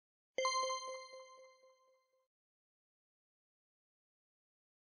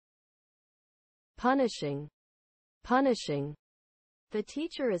punishing, punishing. The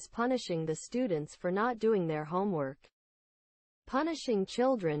teacher is punishing the students for not doing their homework. Punishing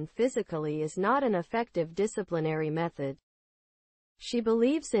children physically is not an effective disciplinary method. She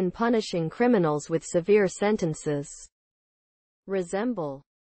believes in punishing criminals with severe sentences. Resemble,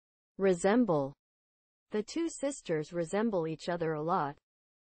 resemble. The two sisters resemble each other a lot.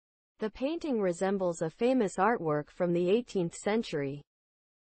 The painting resembles a famous artwork from the 18th century.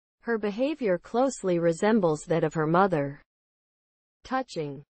 Her behavior closely resembles that of her mother.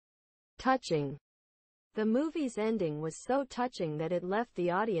 Touching, touching. The movie's ending was so touching that it left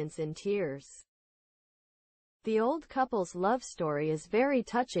the audience in tears. The old couple's love story is very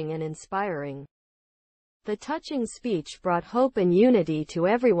touching and inspiring. The touching speech brought hope and unity to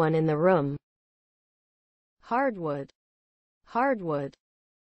everyone in the room. Hardwood, hardwood.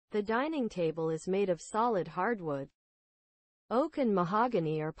 The dining table is made of solid hardwood. Oak and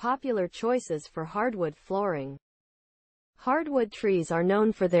mahogany are popular choices for hardwood flooring. Hardwood trees are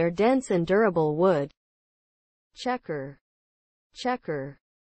known for their dense and durable wood. Checker, checker.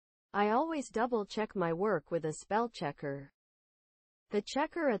 I always double-check my work with a spell checker. The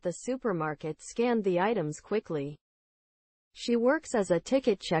checker at the supermarket scanned the items quickly. She works as a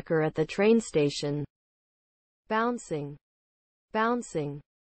ticket checker at the train station. Bouncing, bouncing.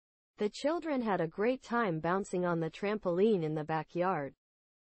 The children had a great time bouncing on the trampoline in the backyard.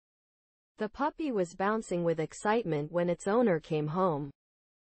 The puppy was bouncing with excitement when its owner came home.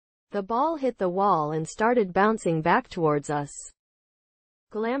 The ball hit the wall and started bouncing back towards us.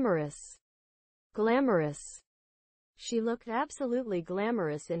 Glamorous, glamorous. She looked absolutely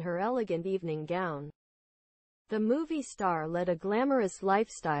glamorous in her elegant evening gown. The movie star led a glamorous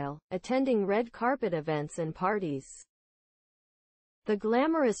lifestyle, attending red carpet events and parties. The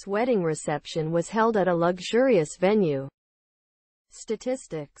glamorous wedding reception was held at a luxurious venue.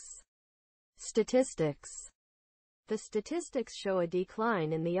 Statistics, statistics. The statistics show a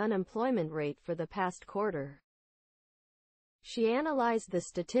decline in the unemployment rate for the past quarter. She analyzed the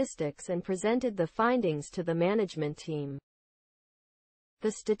statistics and presented the findings to the management team.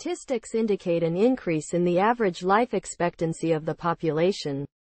 The statistics indicate an increase in the average life expectancy of the population.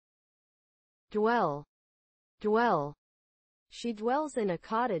 Dwell, dwell. She dwells in a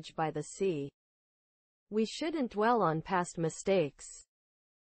cottage by the sea. We shouldn't dwell on past mistakes.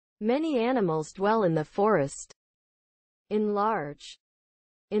 Many animals dwell in the forest. Enlarge,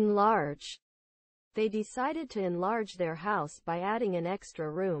 enlarge. They decided to enlarge their house by adding an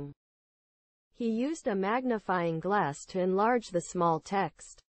extra room. He used a magnifying glass to enlarge the small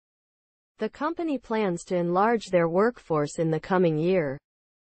text. The company plans to enlarge their workforce in the coming year.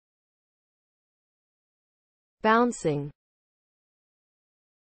 Bouncing.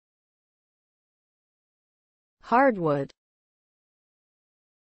 Hardwood.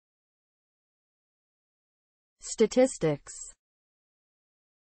 Statistics.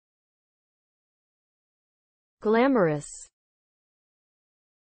 Glamorous.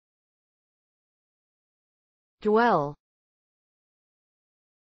 Dwell.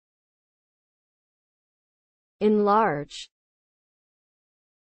 Enlarge.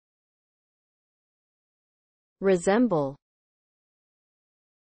 Resemble.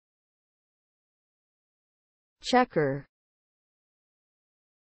 Checker.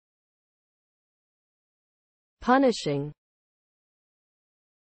 Punishing.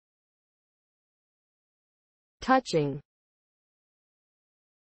 Touching.